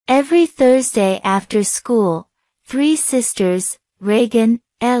Every Thursday after school, 3 sisters, Reagan,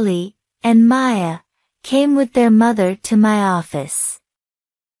 Ellie, and Maya, came with their mother to my office.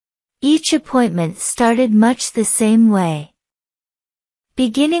 Each appointment started much the same way.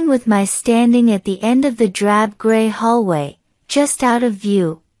 Beginning with my standing at the end of the drab gray hallway, just out of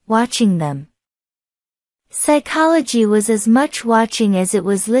view, watching them. Psychology was as much watching as it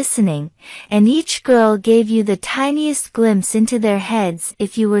was listening, and each girl gave you the tiniest glimpse into their heads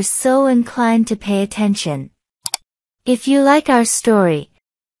if you were so inclined to pay attention. If you like our story,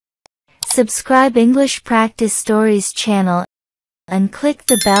 subscribe English Practice Stories channel and click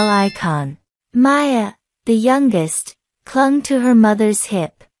the bell icon. Maya, the youngest, clung to her mother's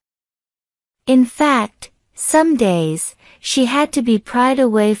hip. In fact, some days, she had to be pried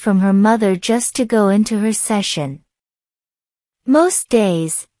away from her mother just to go into her session. Most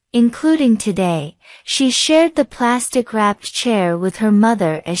days, including today, she shared the plastic-wrapped chair with her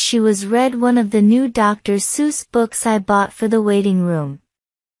mother as she was read one of the new Dr. Seuss books I bought for the waiting room.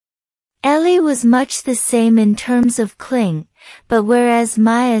 Ellie was much the same in terms of cling, but whereas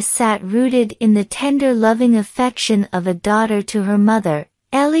Maya sat rooted in the tender loving affection of a daughter to her mother,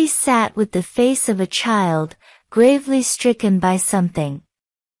 Ellie sat with the face of a child, gravely stricken by something.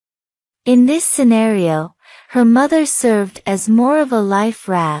 In this scenario, her mother served as more of a life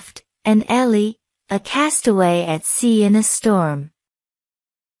raft, and Ellie, a castaway at sea in a storm.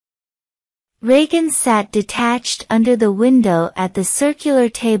 Reagan sat detached under the window at the circular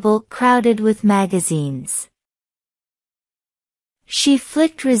table crowded with magazines. She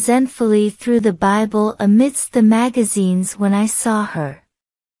flicked resentfully through the Bible amidst the magazines when I saw her.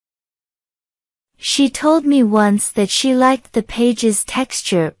 She told me once that she liked the page's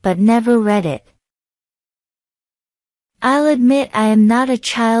texture but never read it. I'll admit I am not a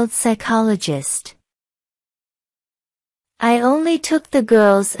child psychologist. I only took the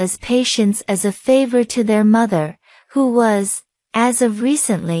girls as patients as a favor to their mother, who was, as of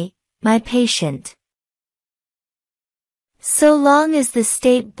recently, my patient. So long as the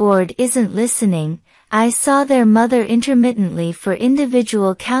state board isn't listening, I saw their mother intermittently for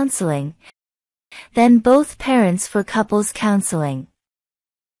individual counseling, then both parents for couples counseling.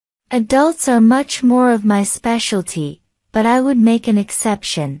 Adults are much more of my specialty, but I would make an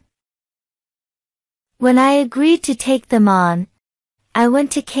exception. When I agreed to take them on, I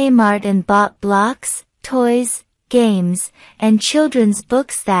went to Kmart and bought blocks, toys, games, and children's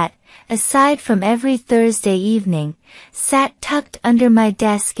books that, aside from every Thursday evening, sat tucked under my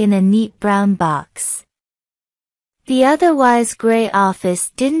desk in a neat brown box. The otherwise gray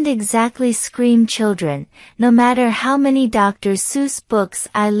office didn't exactly scream children, no matter how many Dr. Seuss books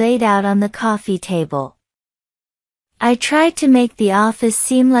I laid out on the coffee table. I tried to make the office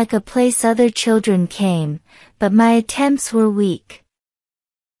seem like a place other children came, but my attempts were weak.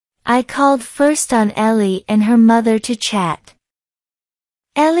 I called first on Ellie and her mother to chat.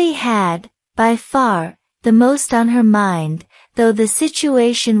 Ellie had, by far, the most on her mind, though the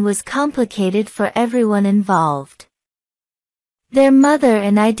situation was complicated for everyone involved. Their mother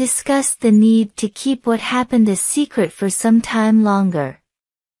and I discussed the need to keep what happened a secret for some time longer.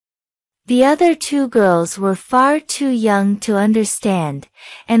 The other 2 girls were far too young to understand,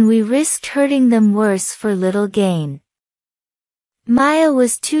 and we risked hurting them worse for little gain. Maya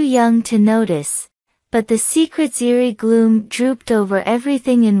was too young to notice, but the secret's eerie gloom drooped over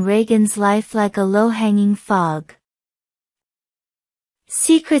everything in Reagan's life like a low-hanging fog.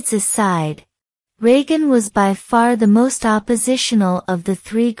 Secrets aside, Reagan was by far the most oppositional of the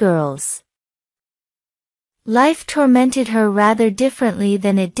 3 girls. Life tormented her rather differently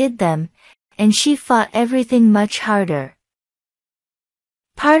than it did them, and she fought everything much harder.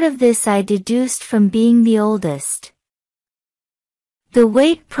 Part of this I deduced from being the oldest. The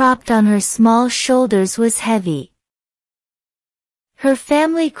weight propped on her small shoulders was heavy. Her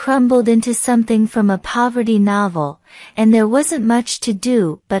family crumbled into something from a poverty novel, and there wasn't much to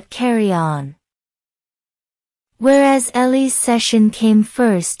do but carry on. Whereas Ellie's session came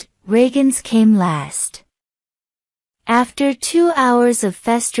first, Reagan's came last. After 2 hours of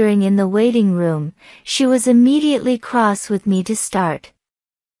festering in the waiting room, she was immediately cross with me to start.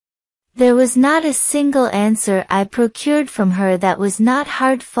 There was not a single answer I procured from her that was not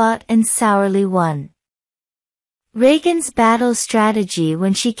hard-fought and sourly won. Reagan's battle strategy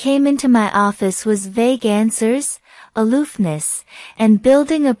when she came into my office was vague answers, aloofness, and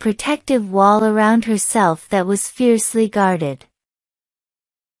building a protective wall around herself that was fiercely guarded.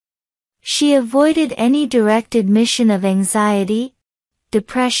 She avoided any direct admission of anxiety,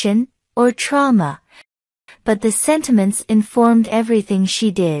 depression, or trauma, but the sentiments informed everything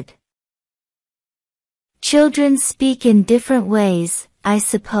she did. Children speak in different ways, I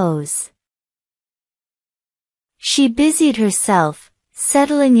suppose. She busied herself,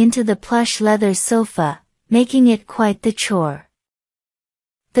 settling into the plush leather sofa, making it quite the chore.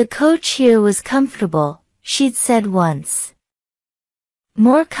 The coach here was comfortable, she'd said once.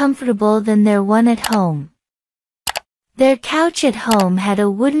 More comfortable than their one at home. Their couch at home had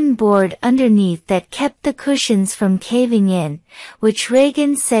a wooden board underneath that kept the cushions from caving in, which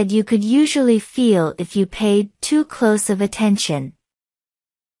Reagan said you could usually feel if you paid too close of attention.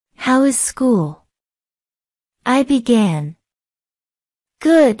 "How is school?" I began.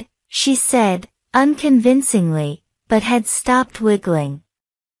 "Good," she said, unconvincingly, but had stopped wiggling.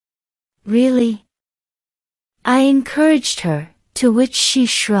 "Really?" I encouraged her, to which she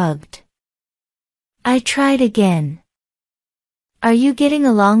shrugged. I tried again. "Are you getting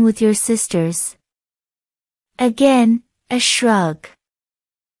along with your sisters?" Again, a shrug.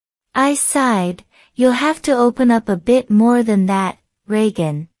 I sighed, "You'll have to open up a bit more than that,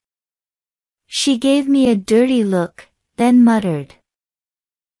 Reagan." She gave me a dirty look, then muttered,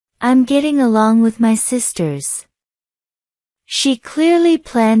 "I'm getting along with my sisters." She clearly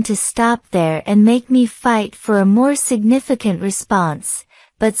planned to stop there and make me fight for a more significant response,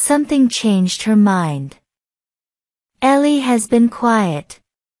 but something changed her mind. "Ellie has been quiet.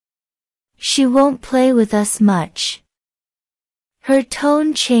 She won't play with us much." Her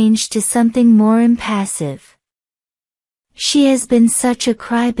tone changed to something more impassive. "She has been such a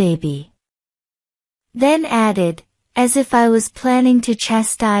crybaby." Then added, as if I was planning to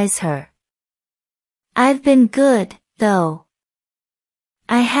chastise her, "I've been good, though.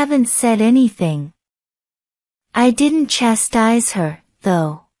 I haven't said anything." I didn't chastise her,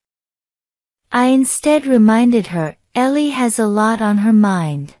 though. I instead reminded her, "Ellie has a lot on her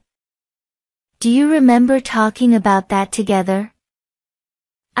mind. Do you remember talking about that together?"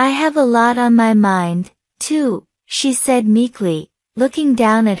 "I have a lot on my mind, too," she said meekly, looking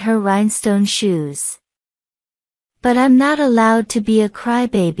down at her rhinestone shoes. "But I'm not allowed to be a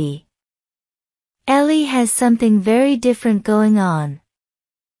crybaby. Ellie has something very different going on.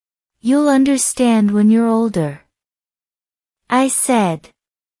 You'll understand when you're older," I said.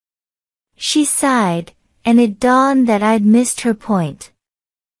 She sighed, and it dawned that I'd missed her point.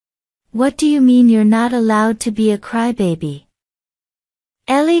 "What do you mean you're not allowed to be a crybaby?"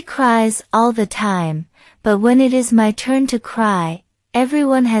 "Ellie cries all the time, but when it is my turn to cry,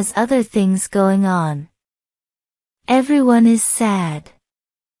 everyone has other things going on. Everyone is sad,"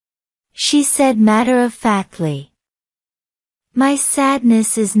 she said matter-of-factly. "My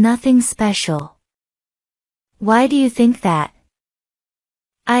sadness is nothing special." "Why do you think that?"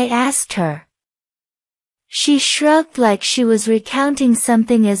 I asked her. She shrugged like she was recounting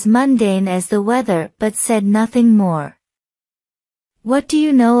something as mundane as the weather but said nothing more. "What do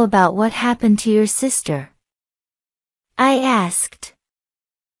you know about what happened to your sister?" I asked.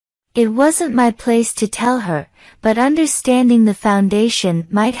 It wasn't my place to tell her, but understanding the foundation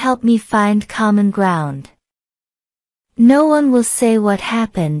might help me find common ground. "No one will say what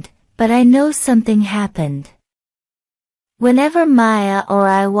happened, but I know something happened. Whenever Maya or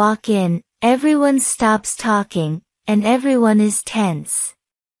I walk in, everyone stops talking, and everyone is tense."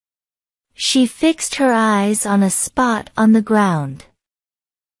 She fixed her eyes on a spot on the ground.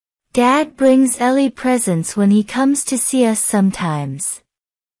 "Dad brings Ellie presents when he comes to see us sometimes.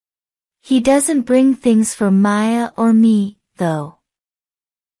 He doesn't bring things for Maya or me, though."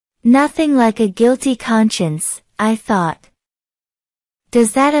 Nothing like a guilty conscience, I thought.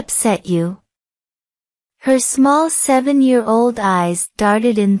 "Does that upset you?" Her small 7-year-old eyes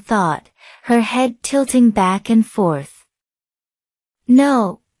darted in thought, her head tilting back and forth.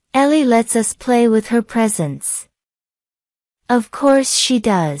 "No, Ellie lets us play with her presents." "Of course she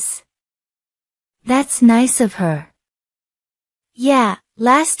does. That's nice of her." "Yeah,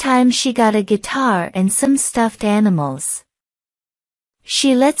 last time she got a guitar and some stuffed animals.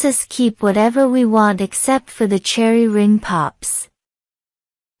 She lets us keep whatever we want except for the cherry ring pops,"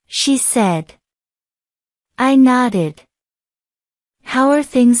 she said. I nodded. "How are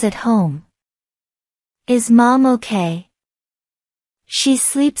things at home? Is Mom okay?" "She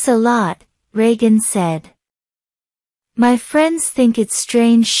sleeps a lot," Reagan said. "My friends think it's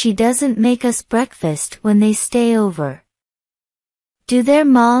strange she doesn't make us breakfast when they stay over." "Do their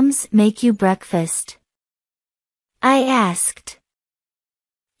moms make you breakfast?" I asked.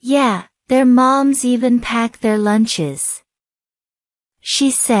 "Yeah, their moms even pack their lunches,"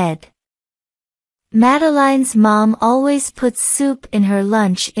 she said. Madeline's mom always puts soup in her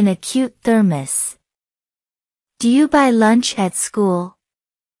lunch in a cute thermos. "Do you buy lunch at school?"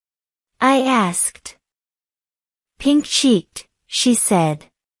 I asked. Pink-cheeked, she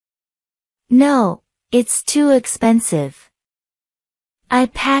said. "No, it's too expensive." I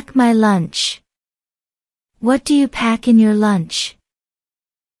pack my lunch. What do you pack in your lunch?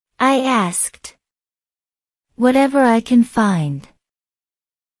 I asked. Whatever I can find.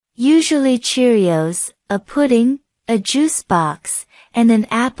 Usually Cheerios, a pudding, a juice box, and an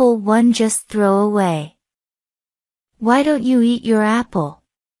apple one just throw away. Why don't you eat your apple?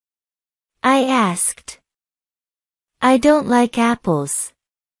 I asked. I don't like apples,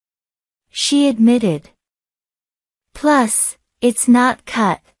 she admitted. Plus, it's not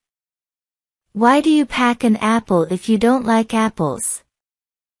cut. Why do you pack an apple if you don't like apples?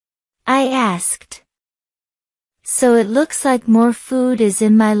 I asked. So it looks like more food is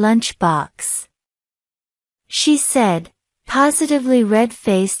in my lunchbox, she said, positively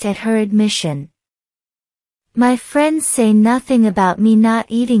red-faced at her admission. My friends say nothing about me not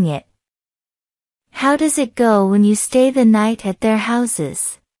eating it. How does it go when you stay the night at their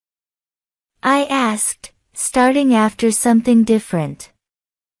houses? I asked, starting after something different.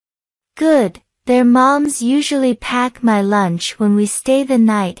 Good, their moms usually pack my lunch when we stay the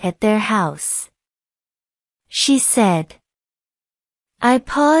night at their house, she said. I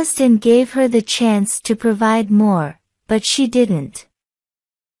paused and gave her the chance to provide more, but she didn't.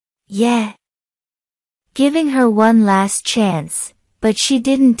 Yeah. Giving her one last chance, but she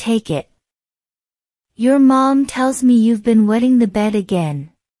didn't take it. Your mom tells me you've been wetting the bed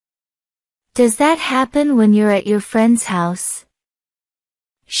again. Does that happen when you're at your friend's house?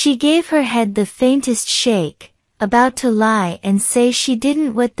 She gave her head the faintest shake, about to lie and say she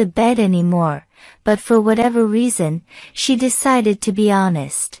didn't wet the bed anymore, but for whatever reason, she decided to be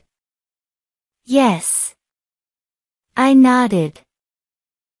honest. Yes. I nodded.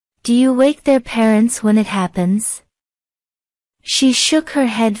 Do you wake their parents when it happens? She shook her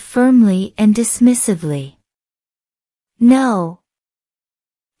head firmly and dismissively. No.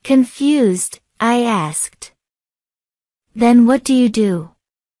 Confused, I asked. Then what do you do?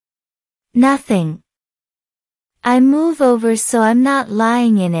 Nothing. I move over so I'm not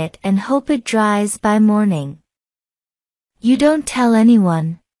lying in it and hope it dries by morning. You don't tell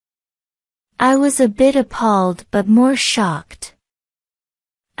anyone? I was a bit appalled but more shocked.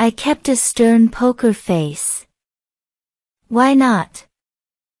 I kept a stern poker face. Why not?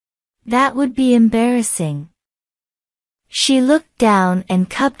 That would be embarrassing. She looked down and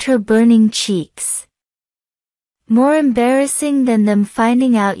cupped her burning cheeks. More embarrassing than them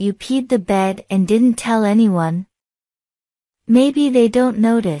finding out you peed the bed and didn't tell anyone? Maybe they don't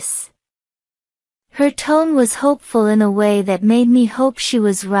notice. Her tone was hopeful in a way that made me hope she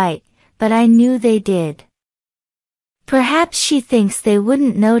was right, but I knew they did. Perhaps she thinks they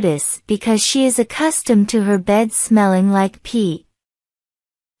wouldn't notice because she is accustomed to her bed smelling like pee.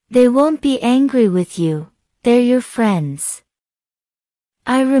 They won't be angry with you, they're your friends,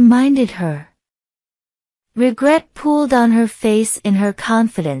 I reminded her. Regret pooled on her face in her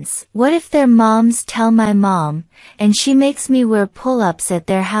confidence. What if their moms tell my mom, and she makes me wear pull-ups at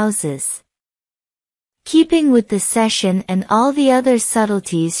their houses? Keeping with the session and all the other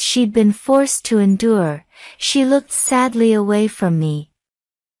subtleties she'd been forced to endure, she looked sadly away from me.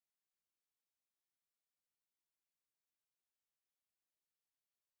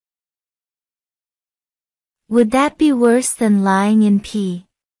 Would that be worse than lying in pee?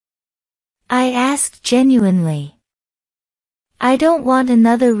 I asked genuinely. I don't want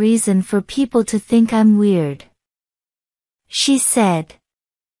another reason for people to think I'm weird, she said.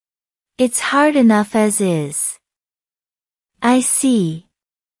 It's hard enough as is. I see.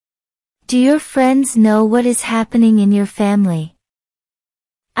 Do your friends know what is happening in your family?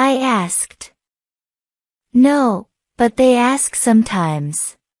 I asked. No, but they ask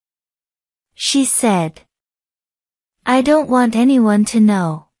sometimes, she said. I don't want anyone to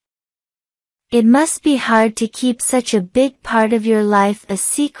know. It must be hard to keep such a big part of your life a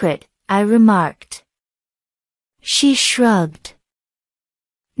secret, I remarked. She shrugged.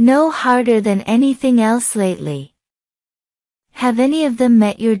 No harder than anything else lately. Have any of them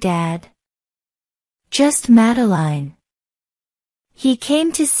met your dad? Just Madeline. He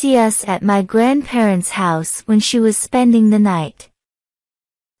came to see us at my grandparents' house when she was spending the night.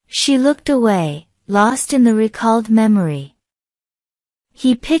 She looked away, lost in the recalled memory.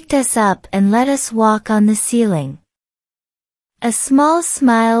 He picked us up and let us walk on the ceiling. A small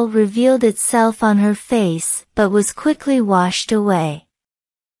smile revealed itself on her face but was quickly washed away.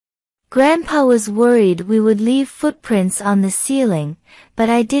 Grandpa was worried we would leave footprints on the ceiling, but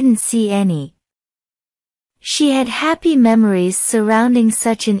I didn't see any. She had happy memories surrounding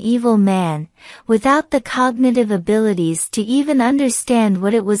such an evil man, without the cognitive abilities to even understand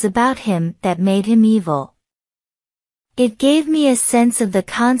what it was about him that made him evil. It gave me a sense of the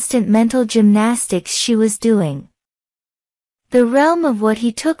constant mental gymnastics she was doing. The realm of what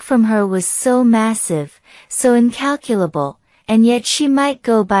he took from her was so massive, so incalculable, and yet she might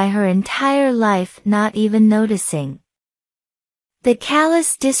go by her entire life not even noticing. The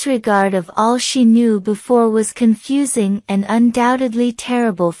callous disregard of all she knew before was confusing and undoubtedly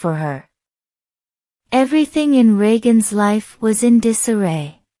terrible for her. Everything in Reagan's life was in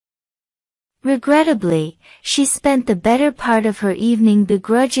disarray. Regrettably, she spent the better part of her evening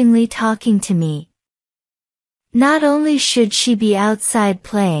begrudgingly talking to me. Not only should she be outside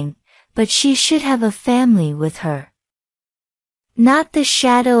playing, but she should have a family with her. Not the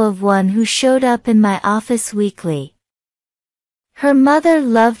shadow of one who showed up in my office weekly. Her mother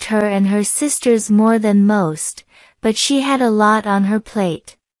loved her and her sisters more than most, but she had a lot on her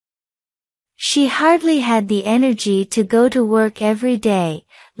plate. She hardly had the energy to go to work every day,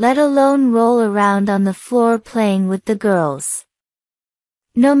 let alone roll around on the floor playing with the girls.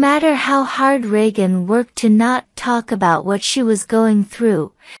 No matter how hard Reagan worked to not talk about what she was going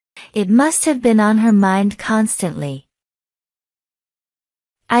through, it must have been on her mind constantly.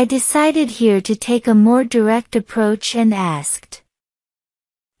 I decided here to take a more direct approach and asked,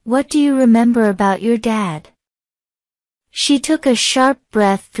 "What do you remember about your dad?" She took a sharp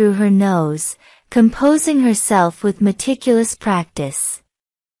breath through her nose, composing herself with meticulous practice.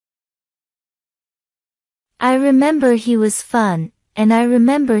 "I remember he was fun, and I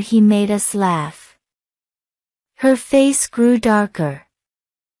remember he made us laugh." Her face grew darker.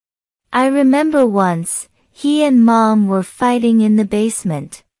 "I remember once, he and Mom were fighting in the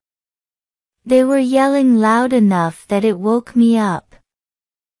basement. They were yelling loud enough that it woke me up.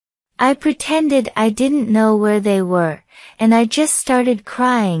 I pretended I didn't know where they were, and I just started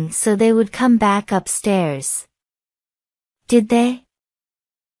crying so they would come back upstairs." "Did they?"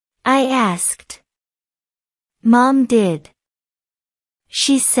 I asked. "Mom did,"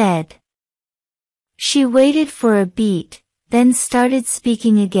 she said. She waited for a beat, then started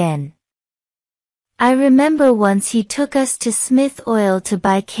speaking again. "I remember once he took us to Smith Oil to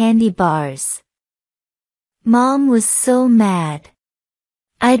buy candy bars. Mom was so mad.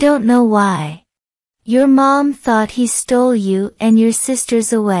 I don't know why. Your mom thought he stole you and your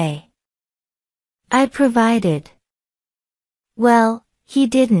sisters away. I provided." "Well, he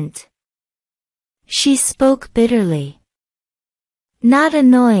didn't." She spoke bitterly. Not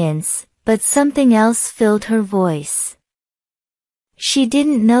annoyance, but something else filled her voice. "She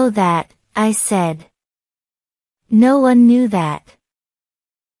didn't know that," I said. "No one knew that.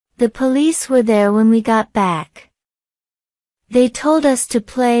 The police were there when we got back. They told us to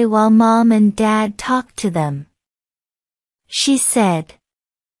play while Mom and Dad talked to them," she said.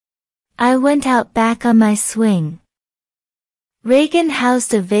 I went out back on my swing. Reagan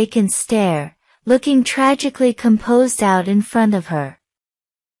housed a vacant stare, looking tragically composed out in front of her.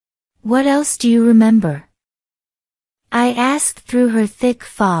 "What else do you remember?" I asked through her thick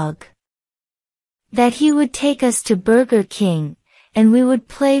fog. "That he would take us to Burger King, and we would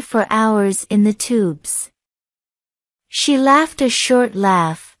play for hours in the tubes." She laughed a short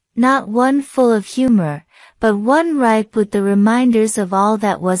laugh, not one full of humor, but one ripe with the reminders of all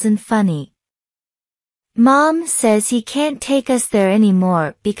that wasn't funny. "Mom says he can't take us there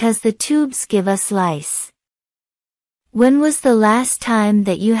anymore because the tubes give us lice." "When was the last time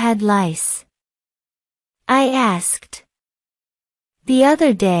that you had lice?" I asked. "The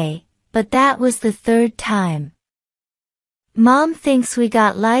other day, but that was the third time. Mom thinks we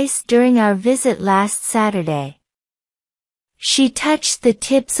got lice during our visit last Saturday." She touched the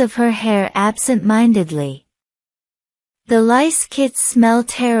tips of her hair absent-mindedly. "The lice kits smell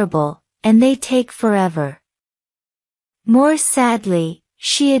terrible, and they take forever." More sadly,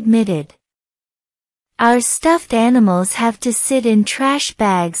 she admitted, "Our stuffed animals have to sit in trash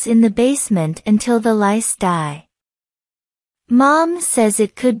bags in the basement until the lice die. Mom says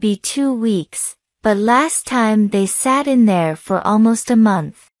it could be 2 weeks, but last time they sat in there for almost a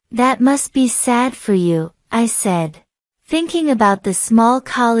month." "That must be sad for you," I said, thinking about the small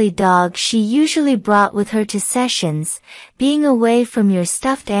collie dog she usually brought with her to sessions, being away from your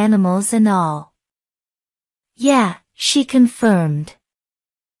stuffed animals and all. "Yeah," she confirmed.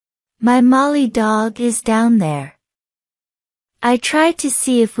 "My Molly dog is down there. I tried to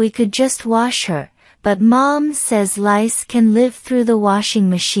see if we could just wash her, but Mom says lice can live through the washing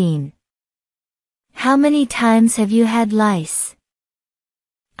machine." "How many times have you had lice?"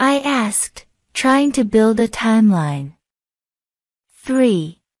 I asked, trying to build a timeline.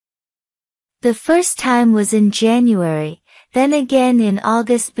 3. The first time was in January, then again in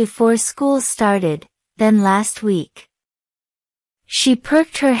August before school started, then last week. She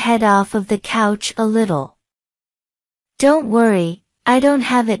perked her head off of the couch a little. "Don't worry, I don't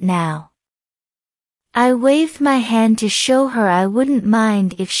have it now." I waved my hand to show her I wouldn't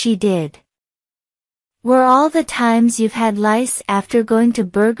mind if she did. Were all the times you've had lice after going to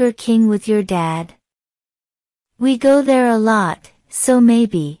Burger King with your dad? We go there a lot, so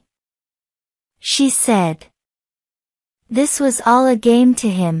maybe. She said. This was all a game to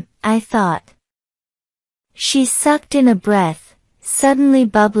him, I thought. She sucked in a breath, suddenly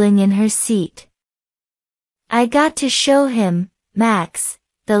bubbling in her seat. I got to show him, Max,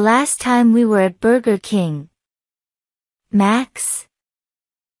 the last time we were at Burger King. Max?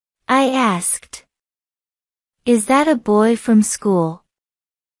 I asked. Is that a boy from school?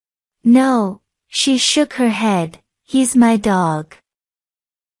 No, she shook her head, he's my dog.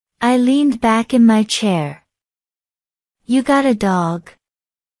 I leaned back in my chair. You got a dog?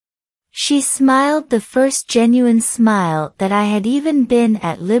 She smiled, the first genuine smile that I had even been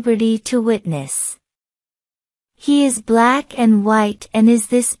at liberty to witness. He is black and white and is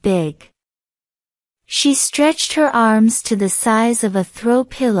this big. She stretched her arms to the size of a throw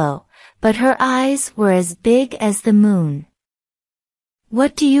pillow, but her eyes were as big as the moon.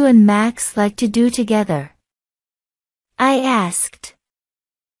 What do you and Max like to do together? I asked.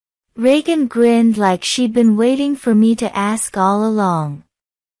 Reagan grinned like she'd been waiting for me to ask all along.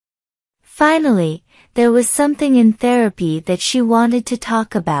 Finally, there was something in therapy that she wanted to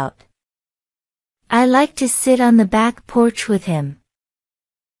talk about. I like to sit on the back porch with him.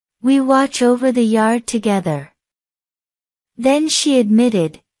 We watch over the yard together. Then she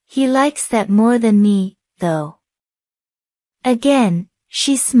admitted, he likes that more than me, though. Again,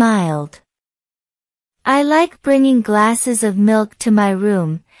 she smiled. I like bringing glasses of milk to my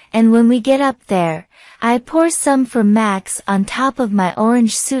room, and when we get up there, I pour some for Max on top of my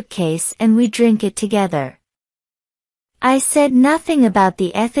orange suitcase and we drink it together. I said nothing about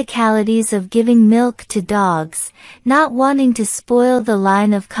the ethicalities of giving milk to dogs, not wanting to spoil the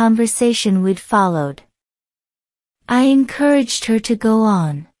line of conversation we'd followed. I encouraged her to go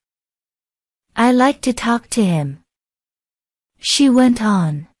on. I like to talk to him. She went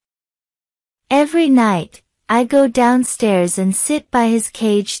on. Every night, I go downstairs and sit by his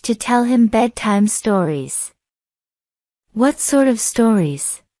cage to tell him bedtime stories. What sort of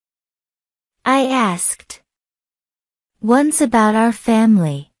stories? I asked. Ones about our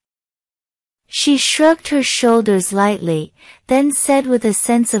family. She shrugged her shoulders lightly, then said with a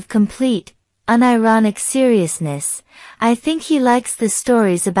sense of complete, unironic seriousness, I think he likes the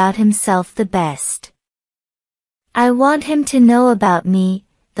stories about himself the best. I want him to know about me,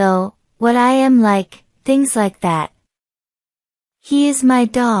 though, what I am like, things like that. He is my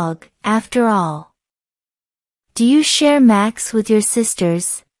dog, after all. Do you share Max with your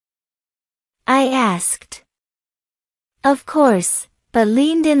sisters? I asked. Of course, but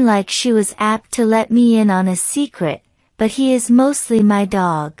leaned in like she was apt to let me in on a secret, but he is mostly my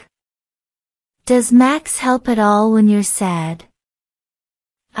dog. Does Max help at all when you're sad?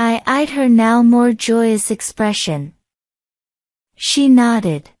 I eyed her now more joyous expression. She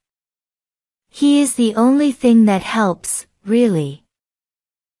nodded. He is the only thing that helps, really.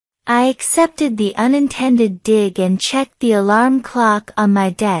 I accepted the unintended dig and checked the alarm clock on my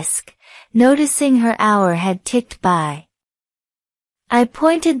desk, noticing her hour had ticked by. I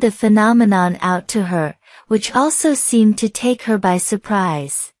pointed the phenomenon out to her, which also seemed to take her by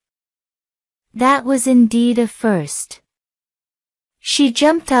surprise. That was indeed a first. She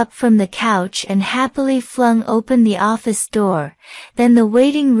jumped up from the couch and happily flung open the office door, then the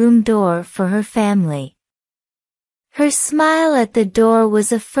waiting room door for her family. Her smile at the door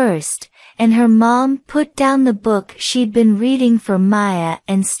was a first, and her mom put down the book she'd been reading for Maya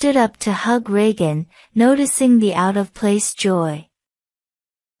and stood up to hug Reagan, noticing the out-of-place joy.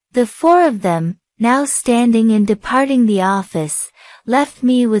 The four of them, now standing and departing the office, left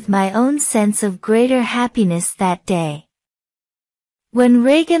me with my own sense of greater happiness that day. When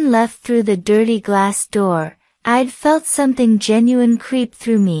Reagan left through the dirty glass door, I'd felt something genuine creep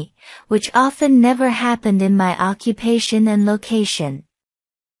through me, which often never happened in my occupation and location.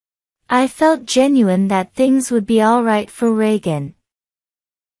 I felt genuine that things would be all right for Reagan.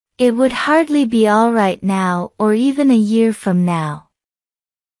 It would hardly be all right now or even a year from now.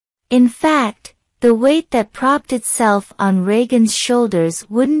 In fact, the weight that propped itself on Reagan's shoulders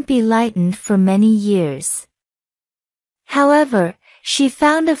wouldn't be lightened for many years. However, she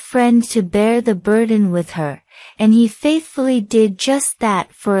found a friend to bear the burden with her, and he faithfully did just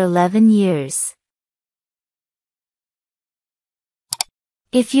that for 11 years.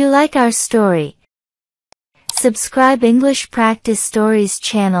 If you like our story, subscribe English Practice Stories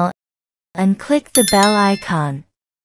channel and click the bell icon.